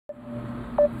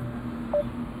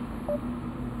ค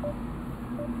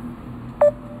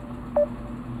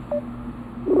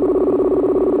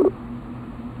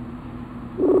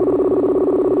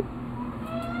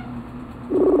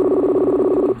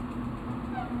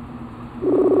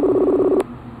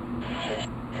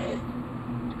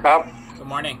รับ Good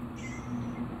morning.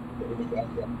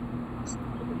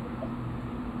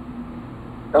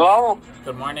 Hello.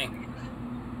 Good morning.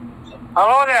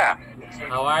 Hello there.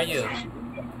 How are you?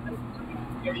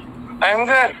 I'm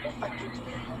good.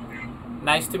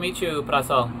 Nice to meet you,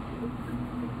 Prasong.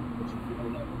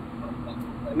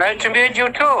 Nice to meet you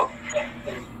too.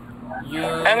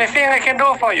 Anything I can do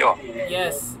for you?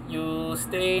 Yes, you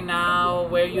stay now.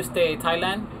 Where you stay?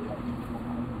 Thailand?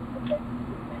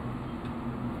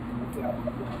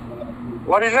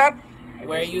 What is that?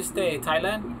 Where you stay?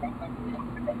 Thailand?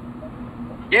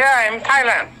 Yeah, I'm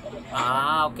Thailand.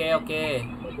 Ah, okay.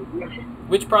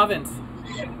 Which province?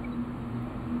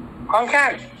 Khon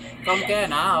Kaen. Khon Kaen.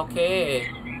 Ah, okay.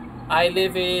 I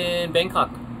live in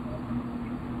Bangkok.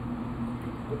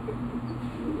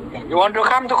 You want to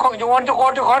come to? You want to go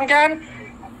to Khon Kaen?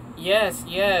 Yes.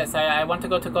 I want to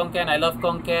go to Khon Kaen. I love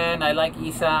Khon Kaen. I like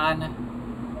Isan.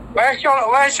 Where's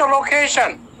your location?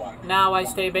 Now I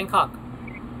stay Bangkok.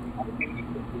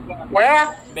 Where?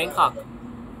 Bangkok.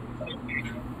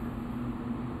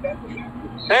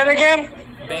 Say it again.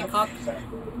 Bangkok.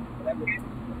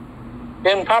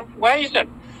 Bangkok. Where is it?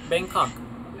 Bangkok.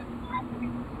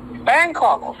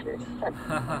 Bangkok. Okay.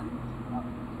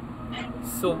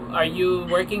 So, are you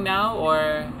working now or?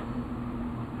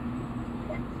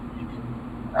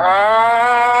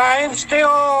 I'm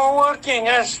still working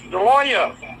as a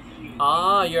lawyer.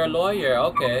 Ah, you're a lawyer.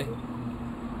 Okay.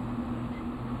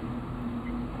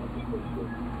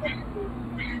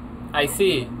 I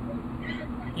see.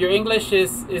 Your English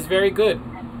is very good.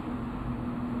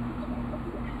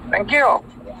 Thank you.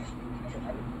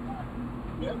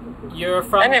 You're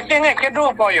from? Anything I can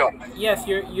do for you? Yes,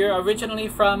 you're originally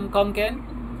from Khon Kaen?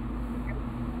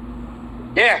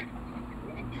 Yeah.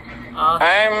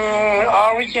 I'm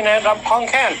originated of Khon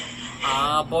Kaen.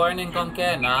 Born in Khon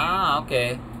Kaen.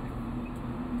 Okay.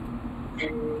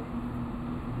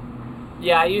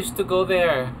 Yeah, I used to go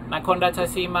there. Nakhon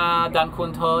Ratchasima, Dan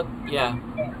Khun Thot. Yeah.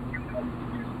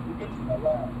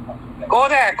 Go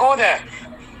there.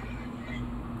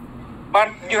 But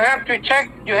you have to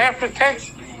check. You have to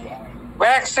take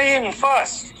vaccine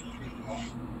first.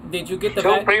 Did you get the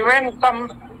to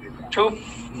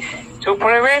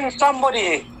prevent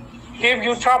somebody give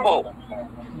you trouble?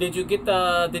 Did you get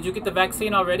the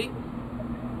vaccine already?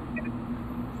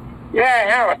 Yeah,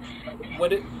 I have it.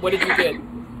 What did you get?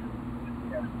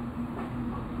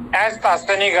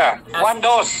 AstraZeneca, 1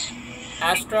 dose.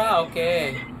 Astra,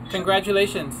 okay.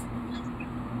 Congratulations.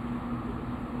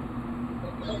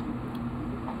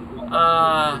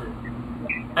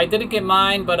 I didn't get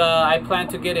mine, but I plan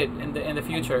to get it in the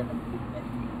future.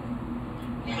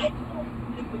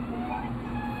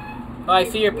 Oh, I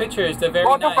see your pictures. They're very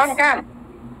nice. Go to Khon Kaen.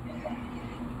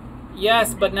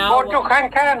 Yes, but now... Go to Khon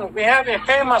Kaen. We have a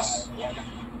famous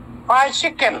fried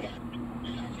chicken.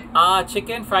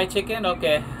 Fried chicken?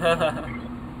 Okay.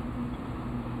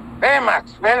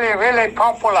 Famous. Very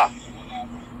popular.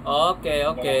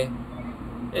 Okay.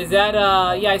 Is that,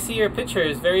 yeah, I see your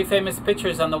pictures. Very famous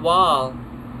pictures on the wall.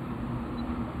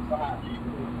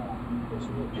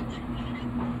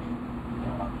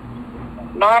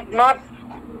 Not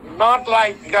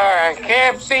like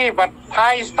KFC, but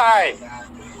Thai style.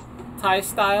 Thai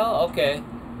style? Okay.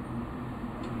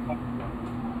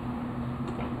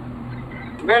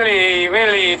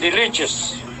 Very delicious.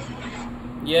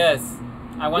 Yes,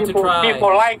 I want to try.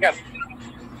 People like it.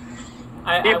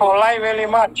 People like very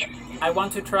much. I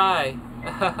want to try.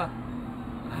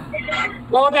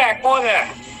 Go there.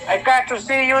 I got to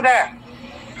see you there.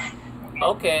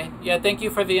 Okay. Yeah, thank you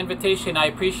for the invitation. I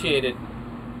appreciate it.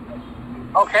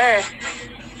 Okay.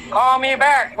 Call me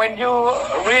back when you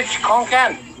reach Khon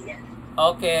Kaen.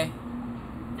 Okay.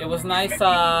 It was nice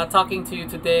talking to you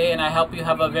today, and I hope you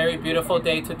have a very beautiful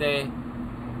day today.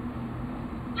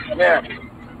 Yeah.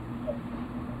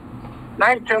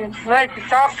 Nice to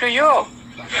talk to you.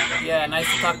 Yeah, nice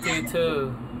to talk to you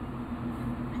too.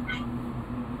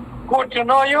 Good to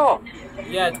know you.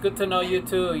 Yeah, it's good to know you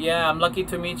too. Yeah, I'm lucky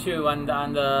to meet you on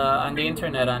the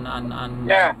internet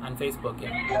on Facebook.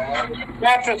 Yeah.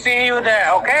 Glad to see you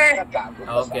there. Okay.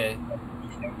 Okay.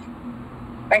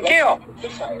 Thank you.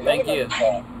 Thank you.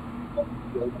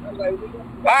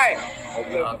 Bye.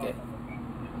 Okay.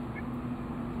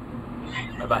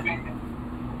 Bye.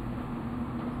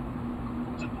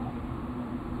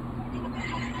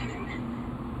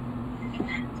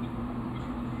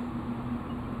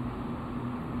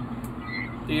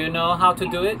 Do you know how to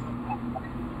do it?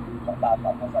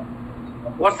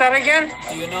 What's that again?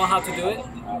 Do you know how to do it?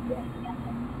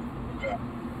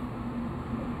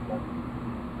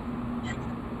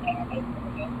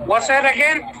 What's that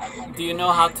again? Do you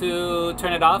know how to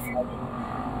turn it off?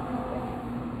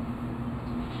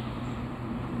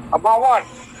 About what?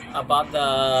 About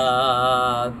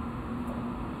the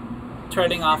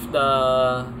turning off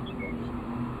the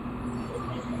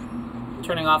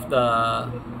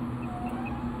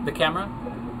camera?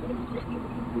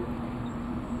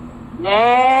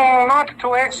 Not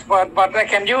too expert, but I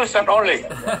can use it only.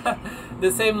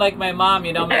 The same like my mom,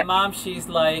 you know, my mom, she's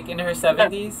like in her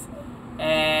 70s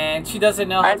and she doesn't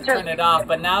know how to turn it off,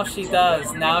 but now she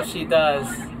does. Now she does.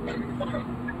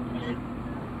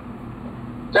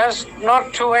 Just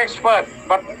not too expert,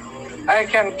 but I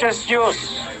can just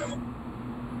use.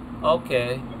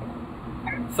 Okay.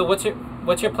 So what's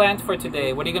your plans for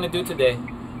today? What are you gonna do today?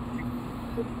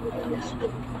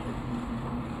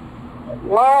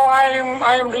 Well,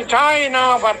 I'm retired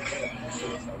now, but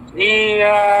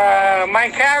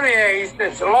my career is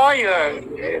as a lawyer.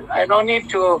 I don't need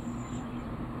to.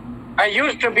 I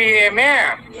used to be a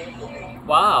mayor.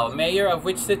 Wow, mayor of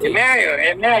which city? A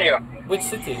mayor. Which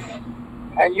city?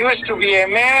 I used to be a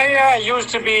mayor. I used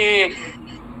to be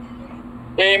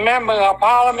a member of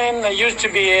parliament. I used to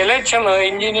be a lecturer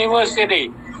in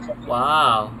university.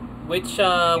 Wow. Which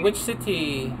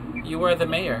city you were the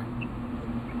mayor?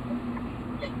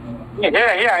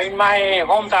 Yeah, in my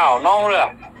hometown,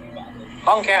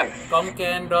 Khon Kaen. Khon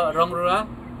Kaen, Rongrua?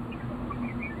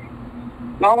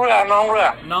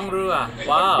 Nongrua.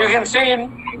 Wow. You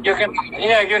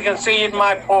can see in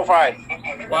my profile.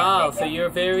 Wow. So you're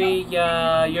very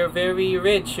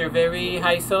rich. You're very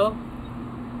high so.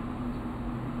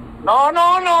 No.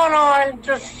 I'm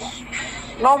just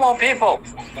normal people.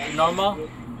 Normal.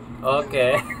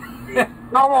 Okay.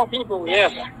 Normal people,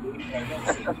 yes.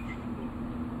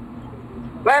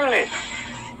 Friendly.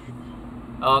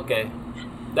 Okay,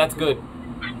 that's good.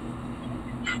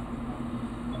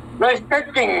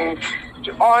 Respecting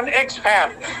on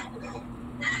expat.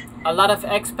 A lot of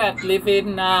expats live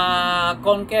in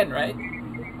Khon Kaen, right?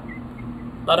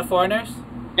 A lot of foreigners?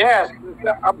 Yes,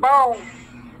 about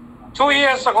 2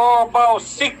 years ago, about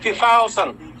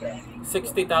 60,000.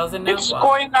 60,000 now? It's wow.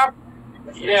 going up.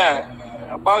 Yeah,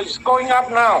 it's going up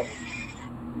now.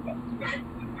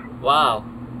 Wow.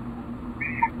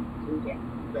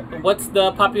 What's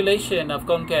the population of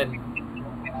Khon Kaen?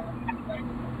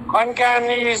 Khon Kaen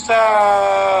is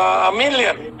a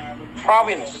million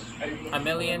province. A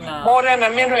million? More than a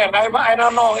million. I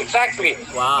don't know exactly.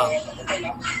 Wow.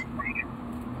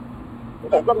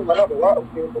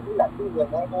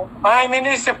 My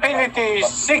municipality is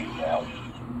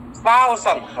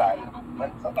 6,000.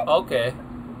 Okay.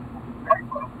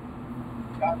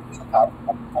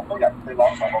 ผมก็อยากไปร้อ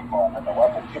งสบคนะแต่ว่า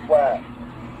ผมคิดว่า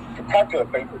ถ้าเกิด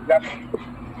ไปถึงนั้น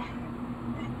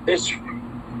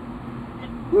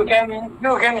You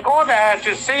can go there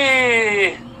to see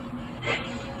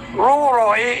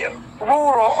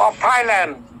rural of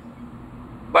Thailand,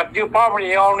 but you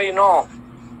probably only know.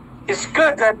 It's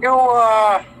good that you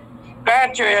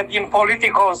graduate in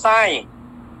political science.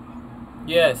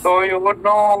 Yes. So you would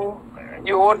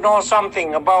know something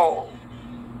about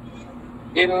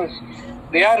in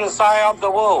the other side of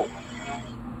the world.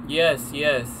 Yes.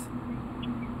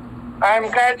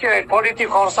 I'm graduate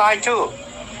political science too.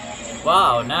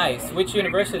 Wow, nice. Which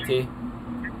university?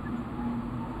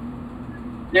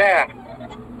 Yeah.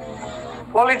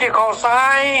 Political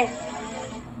science,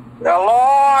 the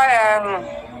law, and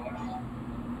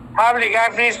public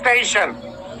administration.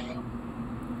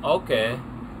 Okay.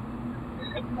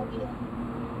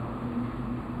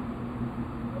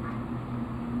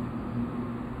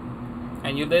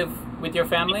 And you live with your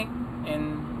family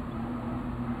in?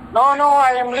 No,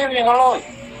 I am living alone.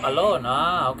 Alone?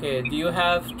 Ah, okay. Do you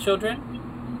have children?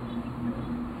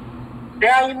 They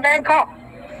are in Bangkok.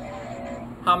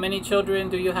 How many children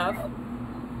do you have?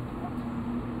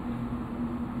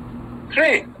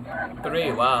 3.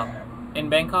 3, wow. In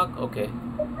Bangkok? Okay.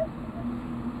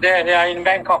 They are in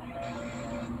Bangkok.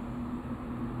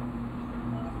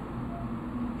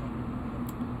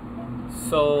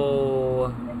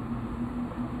 So,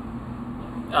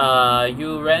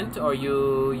 you rent or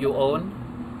you own?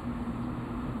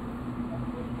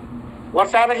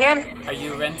 What's that again? Are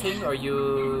you renting or you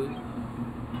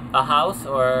a house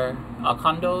or a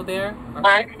condo there?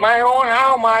 My own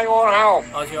house.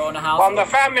 Oh, it's your own house? From the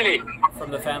family.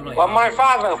 From the family. From my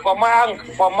father, from my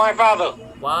uncle, from my father.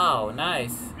 Wow,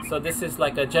 nice. So this is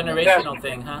like a generational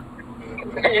thing, huh?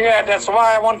 Yeah, that's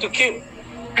why I want to keep.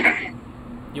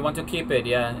 You want to keep it,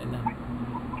 yeah.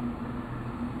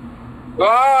 Well,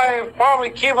 I probably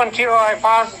keep until I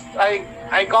pass.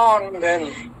 I gone,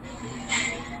 then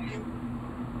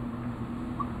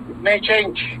it may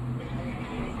change.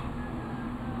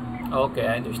 Okay,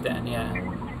 I understand. Yeah.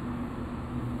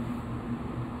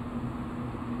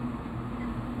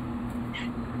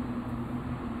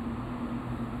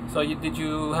 So did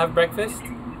you have breakfast?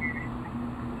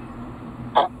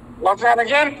 What's that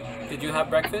again? Did you have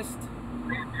breakfast?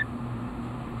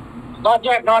 Not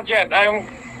yet, not yet.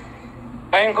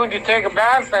 I'm going to take a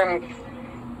bath and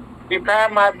prepare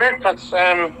my breakfast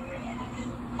and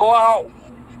go out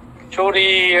to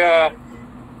the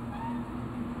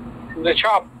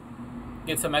shop.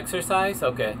 Get some exercise?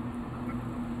 Okay.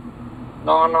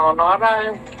 No,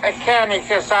 I can't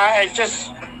because I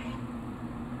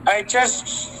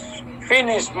just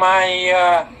finished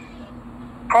my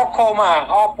glaucoma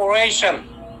operation.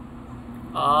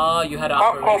 Oh, you had an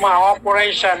Glaucoma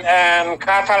operation and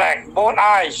cataract, both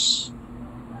eyes.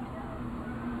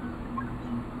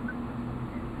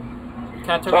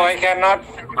 Cataract? So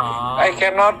I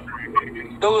cannot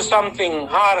do something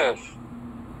harder.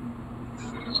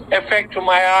 Effect to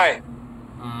my eye.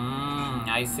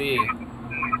 I see.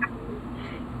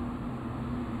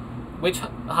 Which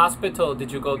hospital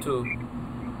did you go to?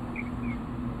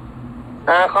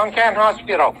 Khon Kaen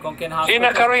Hospital. Khon Kaen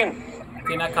Hospital?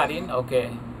 Tina Karin,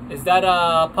 okay. Is that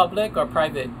public or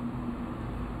private?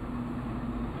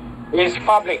 It's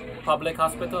public. Public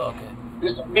hospital, okay.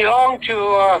 This belong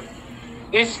to,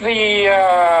 it's the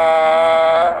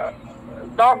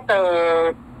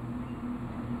doctor,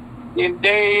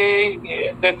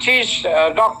 they teach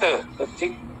doctor,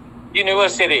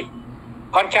 university,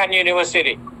 Khon Kaen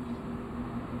University.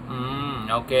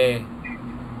 Okay.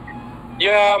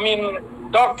 Yeah, I mean,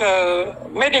 doctor,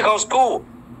 medical school.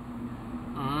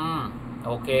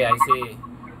 Okay, I see.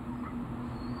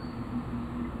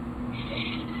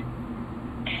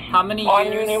 How many years?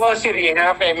 On university, you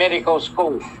have a medical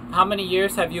school. How many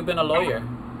years have you been a lawyer?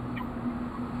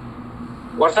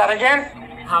 What's that again?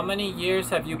 How many years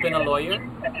have you been a lawyer?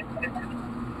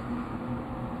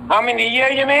 How many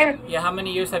years you mean? Yeah, how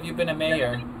many years have you been a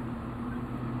mayor?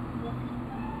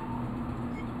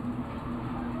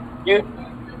 You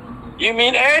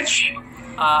mean age?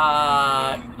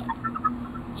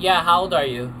 Yeah, how old are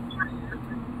you?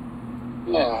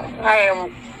 Yeah,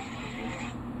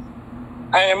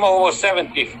 I am over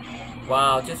 70.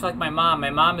 Wow, just like my mom.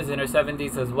 My mom is in her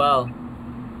 70s as well.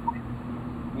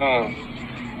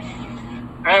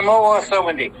 I'm over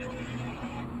 70.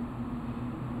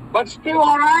 But still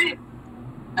alright.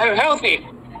 I'm healthy.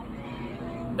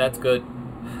 That's good.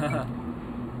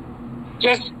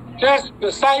 Just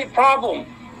the side problem.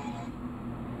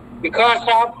 Because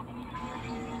of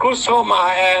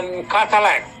glaucoma and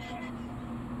cataract.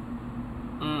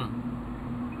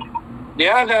 The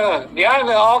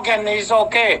other organ is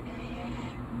okay.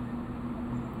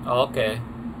 Okay.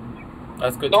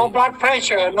 That's good. No blood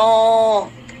pressure, no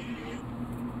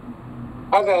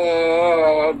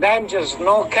other damages,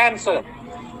 no cancer,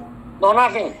 no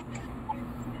nothing.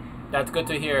 That's good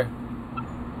to hear.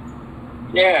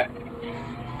 Yeah.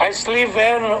 I sleep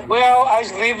well,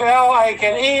 I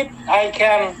can eat, I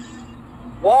can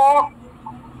walk,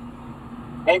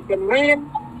 I can read,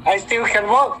 I still can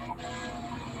work.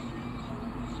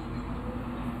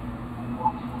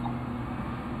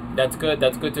 That's good.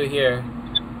 That's good to hear.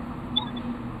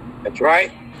 That's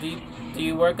right. Do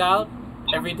you work out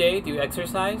every day? Do you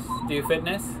exercise? Do you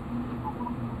fitness?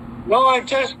 No, I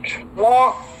just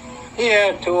walk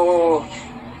here to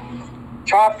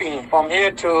shopping, from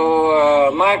here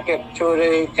to market to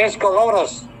the Tesco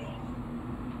Lotus.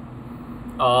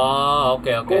 Oh,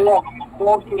 okay.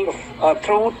 Walk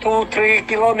 3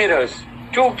 kilometers.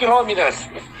 2 kilometers.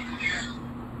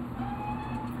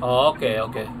 Oh, okay.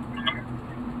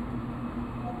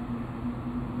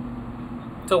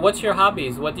 So what's your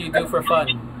hobbies? What do you do for fun?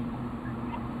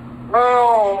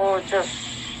 Oh, just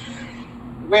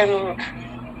when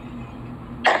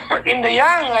in the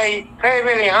young, I play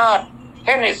really hard.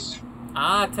 Tennis.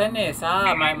 Tennis.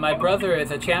 My brother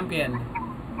is a champion.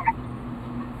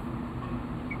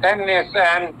 Tennis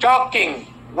and jogging,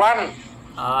 run,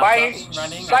 bike,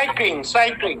 running. cycling.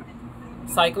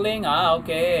 Cycling?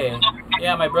 Okay.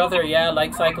 Yeah, my brother,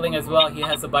 likes cycling as well. He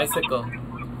has a bicycle.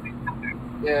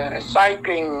 Yeah,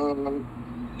 cycling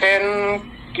 10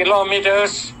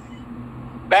 kilometers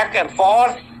back and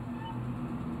forth.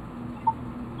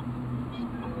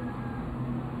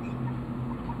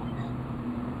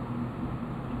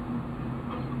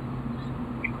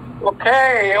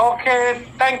 Okay.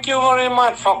 Thank you very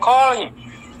much for calling.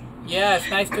 Yeah, it's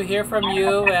nice to hear from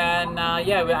you, and I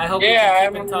hope we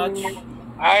can keep in touch.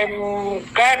 I'm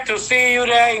glad to see you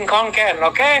there in Khon Kaen,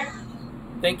 okay?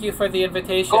 Thank you for the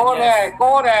invitation. Go Yes.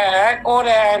 go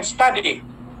there and study.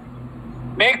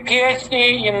 Make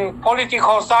PhD in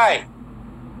political science.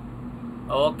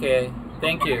 Okay.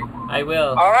 Thank you. I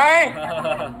will. All right?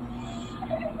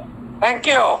 Thank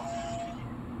you.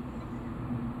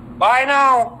 Bye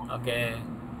now. Okay.